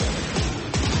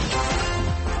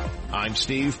 I'm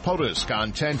Steve Potusk on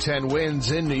 1010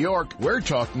 Wins in New York. We're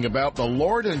talking about the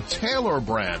Lord & Taylor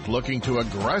brand looking to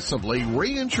aggressively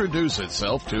reintroduce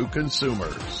itself to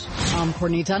consumers. I'm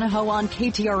Courtney Donahoe on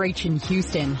KTRH in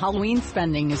Houston. Halloween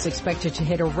spending is expected to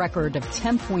hit a record of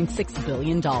 $10.6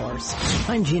 billion.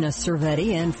 I'm Gina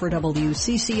Cervetti, and for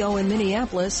WCCO in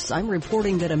Minneapolis, I'm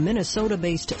reporting that a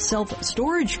Minnesota-based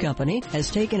self-storage company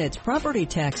has taken its property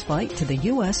tax fight to the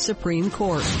U.S. Supreme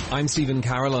Court. I'm Stephen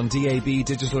Carroll on DAB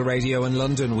Digital Radio in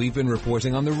London. We've been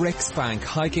reporting on the Riksbank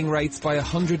hiking rates by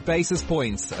 100 basis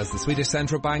points as the Swedish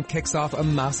Central Bank kicks off a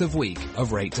massive week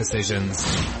of rate decisions.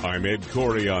 I'm Ed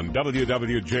Corey on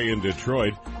WWJ in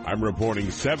Detroit. I'm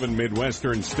reporting 7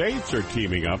 Midwestern states are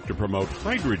teaming up to promote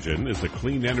hydrogen as a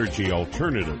clean energy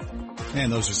alternative.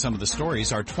 And those are some of the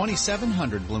stories our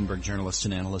 2,700 Bloomberg journalists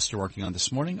and analysts are working on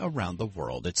this morning around the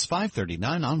world. It's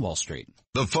 5:39 on Wall Street.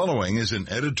 The following is an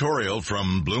editorial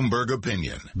from Bloomberg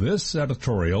Opinion. This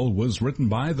editorial was written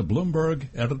by the Bloomberg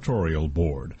Editorial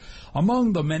Board.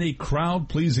 Among the many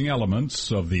crowd-pleasing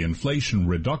elements of the Inflation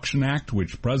Reduction Act,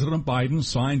 which President Biden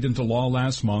signed into law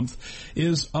last month,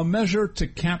 is a measure to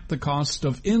cap the cost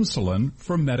of insulin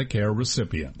for Medicare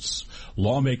recipients.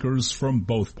 Lawmakers from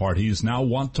both parties now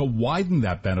want to widen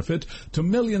that benefit to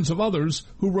millions of others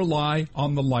who rely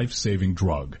on the life-saving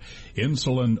drug.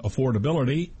 Insulin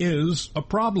affordability is a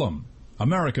problem.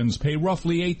 Americans pay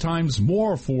roughly 8 times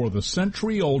more for the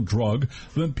century-old drug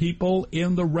than people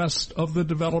in the rest of the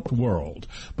developed world.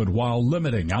 But while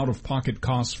limiting out-of-pocket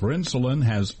costs for insulin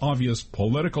has obvious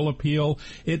political appeal,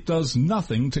 it does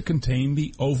nothing to contain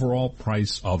the overall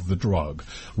price of the drug.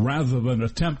 Rather than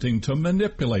attempting to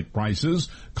manipulate prices,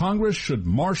 Congress should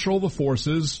marshal the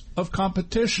forces of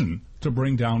competition to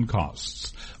bring down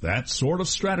costs. That sort of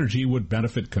strategy would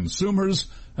benefit consumers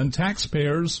and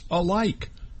taxpayers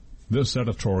alike. This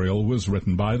editorial was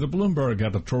written by the Bloomberg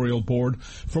Editorial Board.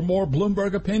 For more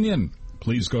Bloomberg Opinion,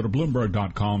 please go to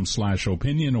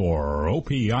Bloomberg.com/opinion or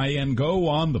OPIN Go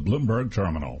on the Bloomberg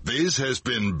terminal. This has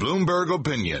been Bloomberg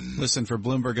Opinion. Listen for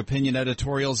Bloomberg Opinion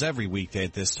editorials every weekday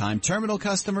at this time. Terminal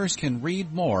customers can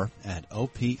read more at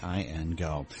OPIN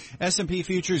Go. S&P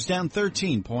futures down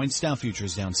 13 points. Dow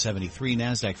futures down 73.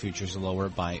 NASDAQ futures lower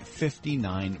by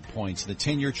 59 points. The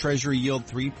 10-year Treasury yield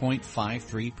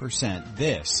 3.53%.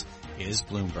 This is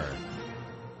Bloomberg.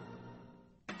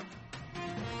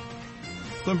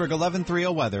 Bloomberg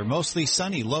 11:30 weather. Mostly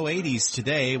sunny, low 80s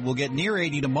today. We'll get near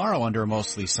 80 tomorrow under a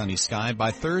mostly sunny sky.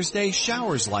 By Thursday,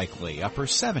 showers likely, upper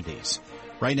 70s.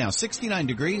 Right now, 69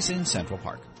 degrees in Central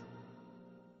Park.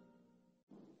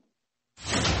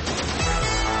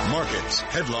 Markets,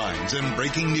 headlines, and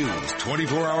breaking news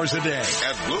 24 hours a day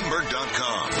at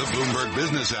Bloomberg.com, the Bloomberg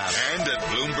Business app, and at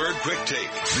Bloomberg Quick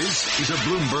Take. This is a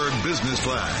Bloomberg Business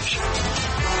Flash.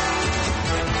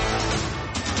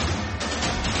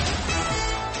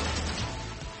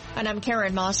 And I'm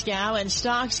Karen Moscow, and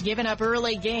stocks giving up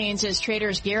early gains as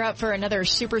traders gear up for another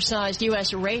supersized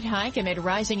U.S. rate hike amid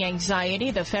rising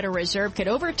anxiety. The Federal Reserve could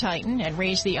over-tighten and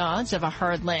raise the odds of a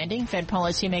hard landing. Fed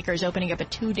policymakers opening up a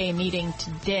 2-day meeting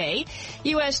today.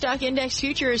 U.S. stock index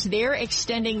futures, they're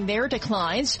extending their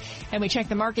declines. And we check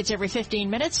the markets every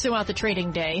 15 minutes throughout the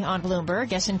trading day on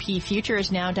Bloomberg. S&P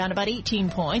futures now down about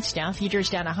 18 points. Dow futures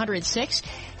down 106.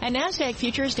 And NASDAQ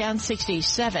futures down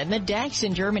 67. The DAX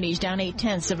in Germany is down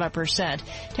 0.8%. 0.5%.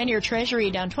 10-year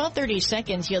Treasury down 12/30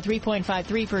 seconds, yield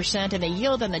 3.53%, and the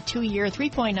yield on the 2-year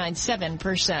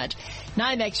 3.97%.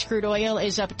 NYMEX crude oil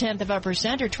is up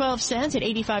 0.1% or 12 cents at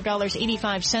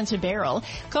 $85.85 a barrel.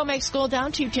 COMEX gold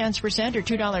down 0.2% or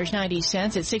 $2.90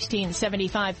 at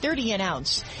 $16.75.30 an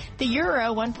ounce. The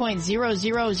euro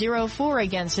 1.0004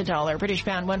 against the dollar. British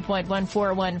pound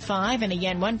 1.1415 and the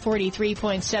yen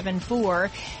 143.74.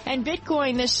 And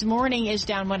Bitcoin this morning is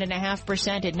down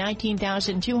 1.5% at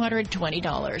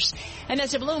 $19,220. And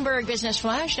that's a Bloomberg Business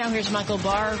Flash. Now here's Michael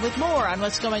Barr with more on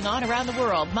what's going on around the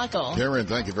world. Michael. Karen,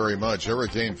 thank you very much.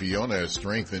 Hurricane Fiona has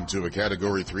strengthened to a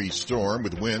Category 3 storm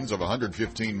with winds of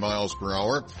 115 miles per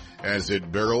hour as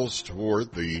it barrels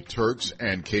toward the Turks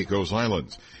and Caicos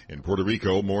Islands. In Puerto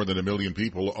Rico, more than 1 million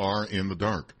people are in the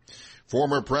dark.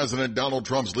 Former President Donald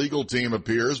Trump's legal team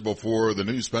appears before the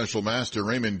new special master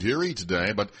Raymond Dearie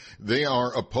today, but they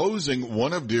are opposing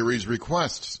one of Dearie's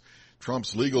requests.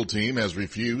 Trump's legal team has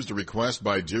refused a request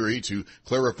by Dearie to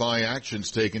clarify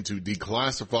actions taken to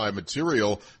declassify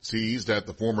material seized at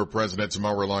the former president's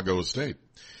Mar-a-Lago estate.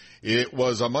 It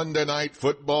was a Monday night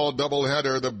football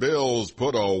doubleheader. The Bills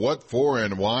put a what for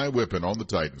and why whipping on the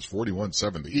Titans,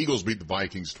 41-7. The Eagles beat the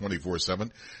Vikings 24-7.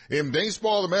 In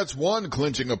baseball, the Mets won,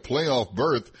 clinching a playoff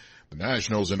berth. The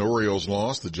Nationals and Orioles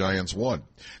lost. The Giants won.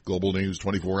 Global news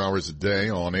 24 hours a day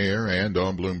on air and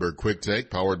on Bloomberg Quick Take,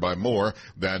 powered by more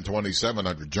than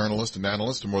 2,700 journalists and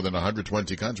analysts in more than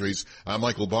 120 countries. I'm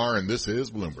Michael Barr, and this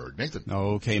is Bloomberg. Nathan.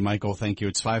 Okay, Michael, thank you.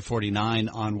 It's 5:49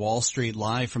 on Wall Street,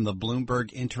 live from the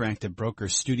Bloomberg Interactive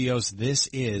Brokers Studios. This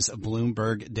is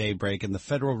Bloomberg Daybreak, and the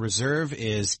Federal Reserve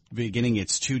is beginning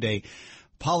its two-day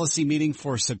policy meeting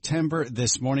for September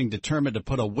this morning, determined to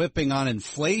put a whipping on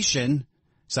inflation.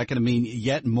 Is that going to mean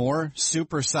yet more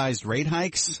supersized rate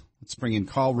hikes? Let's bring in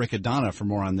Carl Riccadonna for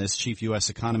more on this, chief U.S.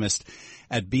 economist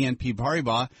at BNP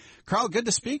Paribas. Carl, good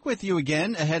to speak with you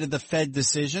again ahead of the Fed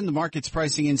decision. The market's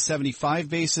pricing in 75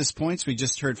 basis points. We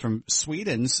just heard from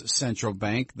Sweden's central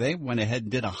bank. They went ahead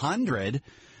and did 100.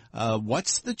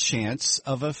 What's the chance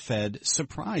of a Fed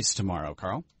surprise tomorrow,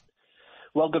 Carl?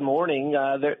 Well, good morning.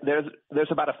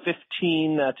 There's about a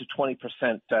 15 to 20%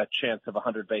 chance of a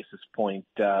 100 basis point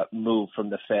move from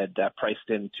the Fed priced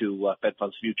into Fed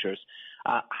funds futures.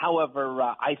 However,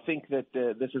 I think that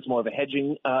this is more of a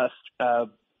hedging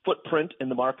footprint in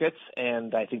the markets,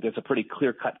 and I think there's a pretty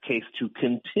clear-cut case to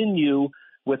continue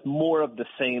with more of the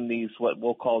same, these what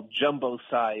we'll call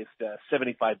jumbo-sized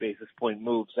 75 basis point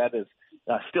moves. That is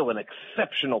still an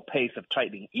exceptional pace of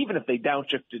tightening. Even if they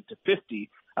downshifted to 50,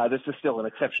 this is still an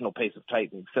exceptional pace of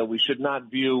tightening. So we should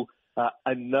not view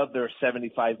another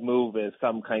 75 move as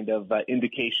some kind of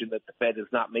indication that the Fed is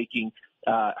not making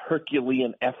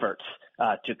Herculean efforts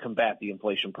to combat the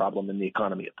inflation problem in the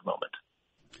economy at the moment.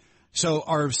 So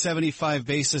are 75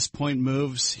 basis point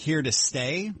moves here to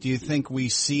stay? Do you think we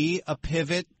see a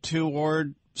pivot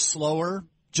toward slower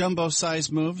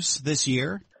jumbo-sized moves this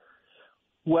year?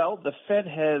 Well, the Fed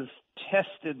has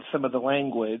tested some of the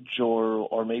language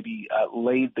or maybe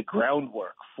laid the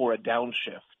groundwork for a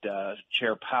downshift.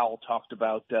 Chair Powell talked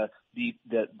about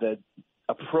the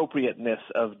appropriateness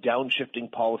of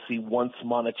downshifting policy once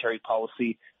monetary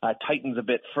policy tightens a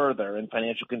bit further and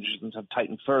financial conditions have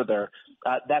tightened further.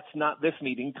 That's not this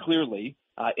meeting, clearly.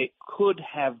 It could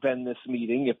have been this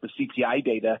meeting if the CPI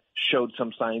data showed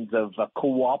some signs of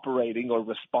cooperating or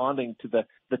responding to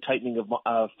the tightening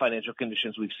of financial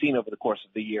conditions we've seen over the course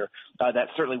of the year. That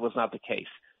certainly was not the case.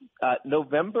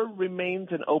 November remains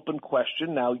an open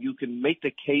question. Now, you can make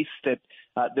the case that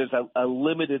there's a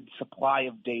limited supply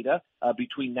of data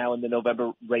between now and the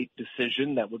November rate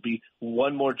decision. That would be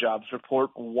one more jobs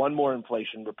report, one more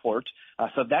inflation report.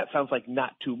 So that sounds like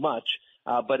not too much.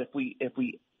 But if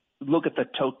we look at the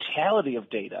totality of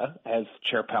data, as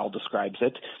Chair Powell describes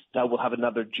it, we'll have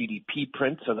another GDP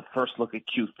print, so the first look at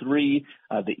Q3,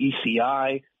 the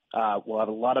ECI. We'll have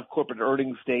a lot of corporate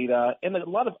earnings data and a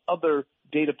lot of other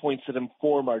data points that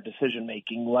inform our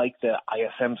decision-making, like the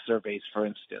ISM surveys, for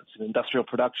instance, and industrial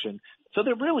production. So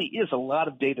there really is a lot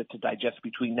of data to digest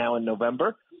between now and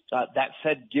November. That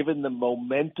said, given the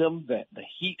momentum, the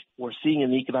heat we're seeing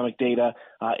in the economic data,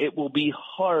 it will be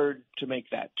hard to make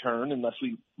that turn unless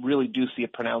we really do see a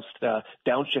pronounced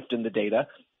downshift in the data.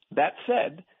 That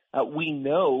said, we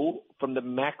know from the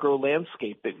macro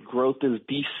landscape that growth is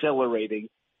decelerating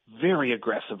very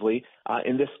aggressively,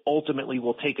 and this ultimately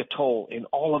will take a toll in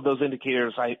all of those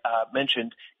indicators I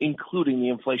mentioned, including the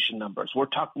inflation numbers. We're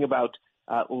talking about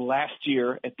last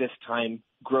year at this time,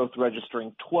 growth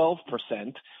registering 12%.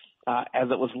 As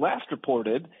it was last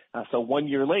reported, so 1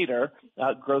 year later,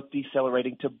 growth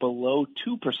decelerating to below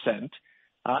 2%.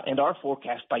 And our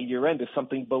forecast by year end is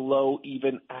something below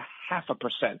even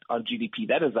 0.5% on GDP.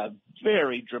 That is a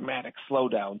very dramatic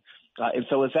slowdown. And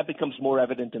so as that becomes more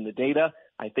evident in the data,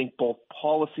 I think both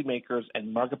policymakers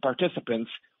and market participants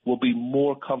will be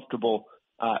more comfortable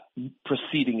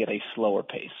proceeding at a slower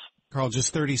pace. Carl,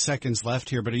 just 30 seconds left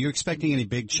here, but are you expecting any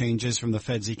big changes from the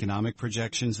Fed's economic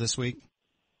projections this week?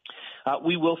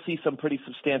 We will see some pretty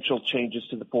substantial changes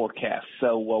to the forecast.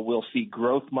 So we'll see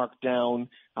growth marked down.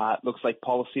 Looks like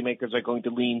policymakers are going to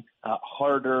lean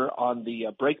harder on the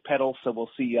brake pedal. So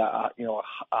we'll see a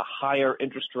higher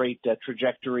interest rate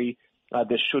trajectory.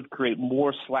 This should create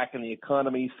more slack in the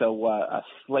economy. So a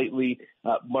slightly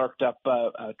marked up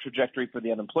trajectory for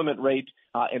the unemployment rate.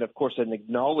 And of course, an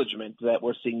acknowledgement that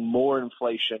we're seeing more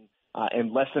inflation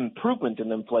and less improvement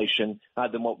in inflation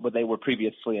than what they were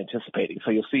previously anticipating.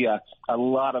 So you'll see a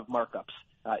lot of markups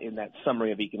in that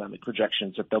summary of economic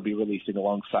projections that they'll be releasing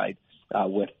alongside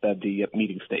with the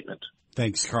meeting statement.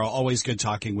 Thanks, Carl. Always good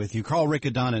talking with you. Carl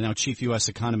Riccadonna, now Chief U.S.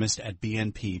 Economist at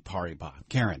BNP Paribas.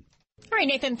 Karen. All right,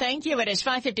 Nathan, thank you. It is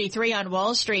 5:53 on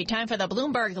Wall Street. Time for the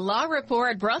Bloomberg Law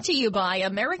Report, brought to you by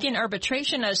American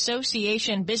Arbitration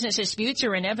Association. Business disputes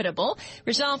are inevitable.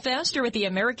 Resolve faster with the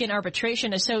American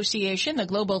Arbitration Association, the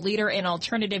global leader in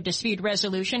alternative dispute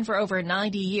resolution for over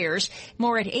 90 years.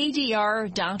 More at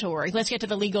adr.org. Let's get to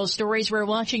the legal stories we're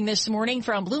watching this morning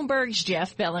from Bloomberg's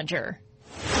Jeff Bellinger.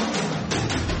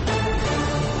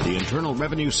 The Internal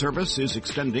Revenue Service is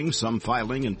extending some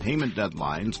filing and payment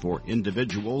deadlines for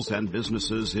individuals and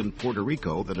businesses in Puerto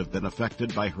Rico that have been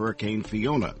affected by Hurricane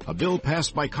Fiona. A bill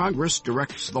passed by Congress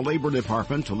directs the Labor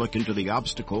Department to look into the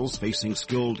obstacles facing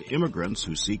skilled immigrants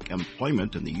who seek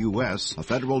employment in the U.S. A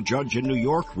federal judge in New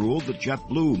York ruled that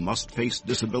JetBlue must face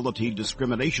disability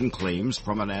discrimination claims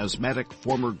from an asthmatic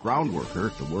former ground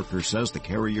worker. The worker says the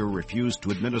carrier refused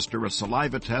to administer a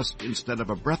saliva test instead of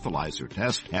a breathalyzer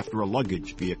test after a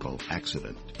luggage vehicle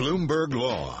accident. Bloomberg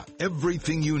Law.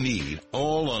 Everything you need,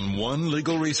 all on one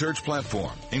legal research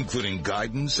platform, including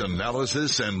guidance,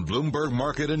 analysis, and Bloomberg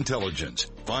Market Intelligence.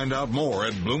 Find out more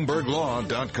at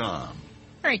BloombergLaw.com.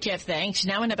 All right, Jeff, thanks.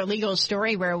 Now another legal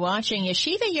story we're watching.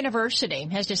 Yeshiva University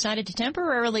has decided to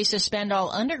temporarily suspend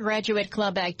all undergraduate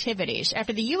club activities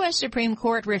after the U.S. Supreme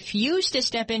Court refused to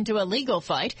step into a legal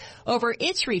fight over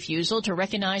its refusal to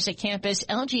recognize a campus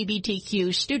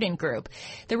LGBTQ student group.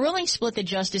 The ruling split the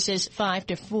justices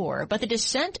 5-4, but the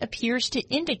dissent appears to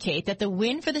indicate that the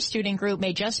win for the student group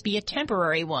may just be a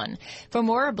temporary one. For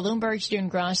more, Bloomberg's June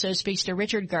Grasso speaks to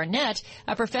Richard Garnett,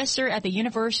 a professor at the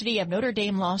University of Notre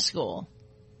Dame Law School.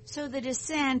 So the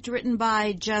dissent, written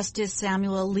by Justice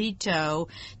Samuel Alito,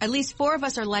 at least 4 of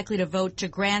us are likely to vote to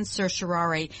grant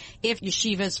certiorari if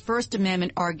Yeshiva's First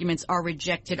Amendment arguments are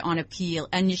rejected on appeal.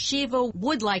 And Yeshiva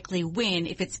would likely win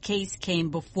if its case came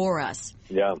before us.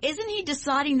 Yeah. Isn't he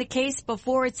deciding the case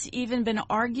before it's even been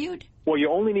argued? Well, you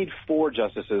only need 4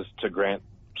 justices to grant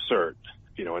cert,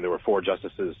 and there were 4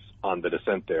 justices on the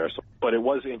dissent there. But it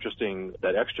was interesting,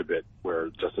 that extra bit where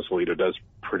Justice Alito does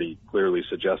pretty clearly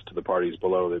suggest to the parties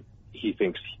below that he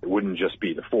thinks it wouldn't just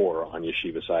be the 4 on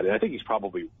Yeshiva's side. And I think he's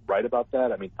probably right about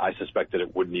that. I mean, I suspect that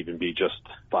it wouldn't even be just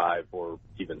 5 or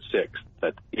even 6,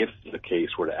 that if the case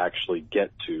were to actually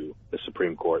get to the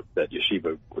Supreme Court, that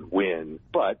Yeshiva would win.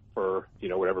 But for,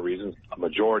 whatever reasons, a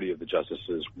majority of the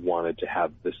justices wanted to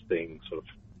have this thing sort of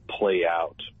play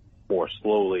out more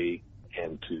slowly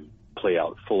and to play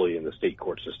out fully in the state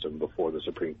court system before the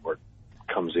Supreme Court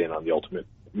comes in on the ultimate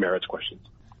merits questions.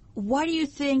 Why do you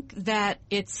think that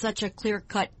it's such a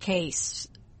clear-cut case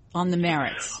on the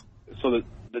merits? So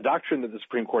the doctrine that the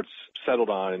Supreme Court's settled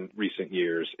on in recent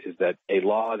years is that a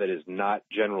law that is not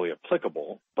generally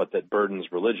applicable, but that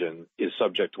burdens religion, is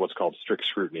subject to what's called strict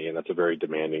scrutiny, and that's a very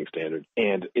demanding standard.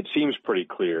 And it seems pretty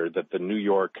clear that the New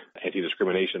York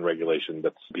anti-discrimination regulation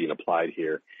that's being applied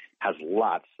here has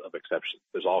lots of exceptions.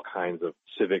 There's all kinds of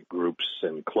civic groups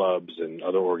and clubs and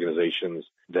other organizations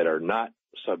that are not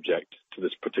subject to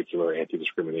this particular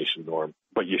anti-discrimination norm,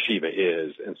 but Yeshiva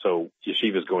is. And so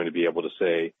Yeshiva is going to be able to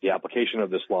say the application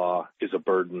of this law is a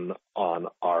burden on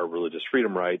our religious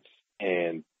freedom rights,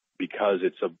 and because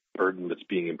it's a burden that's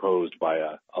being imposed by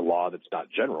a law that's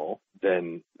not general,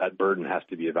 then that burden has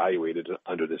to be evaluated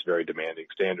under this very demanding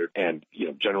standard. And,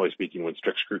 generally speaking, when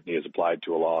strict scrutiny is applied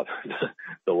to a law,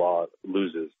 the law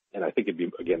loses. And I think it'd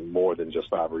be, again, more than just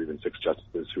 5 or even 6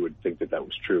 justices who would think that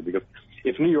was true. Because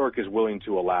if New York is willing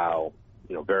to allow,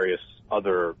 various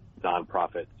other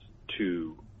nonprofits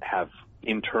to have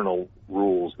internal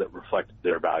rules that reflect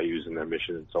their values and their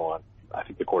mission and so on, I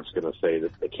think the court's going to say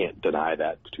that they can't deny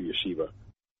that to Yeshiva.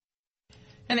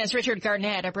 And that's Richard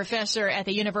Garnett, a professor at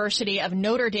the University of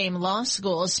Notre Dame Law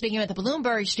School, speaking with the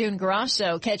Bloomberg's June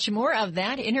Grasso. Catch more of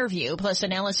that interview, plus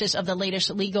analysis of the latest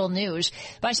legal news,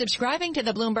 by subscribing to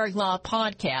the Bloomberg Law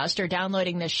Podcast or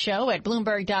downloading the show at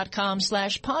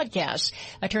Bloomberg.com/podcasts.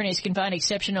 Attorneys can find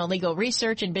exceptional legal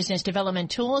research and business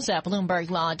development tools at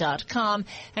BloombergLaw.com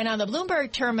and on the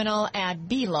Bloomberg terminal at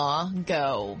BLaw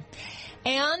Go.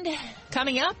 And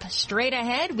coming up, straight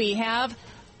ahead, we have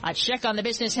a check on the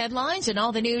business headlines and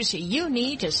all the news you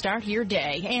need to start your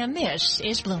day. And this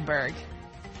is Bloomberg.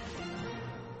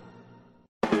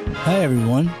 Hi,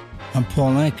 everyone. I'm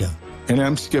Paul Anka. And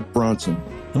I'm Skip Bronson.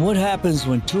 And what happens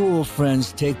when two old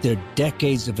friends take their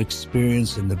decades of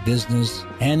experience in the business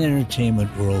and entertainment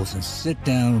worlds and sit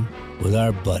down with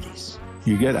our buddies?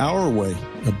 You get Our Way,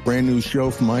 a brand new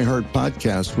show from iHeart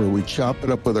Podcast where we chop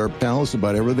it up with our pals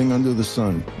about everything under the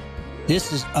sun.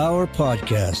 This is our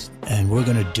podcast, and we're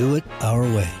going to do it our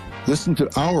way. Listen to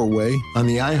Our Way on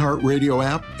the iHeartRadio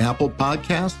app, Apple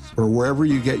Podcasts, or wherever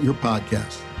you get your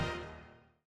podcasts.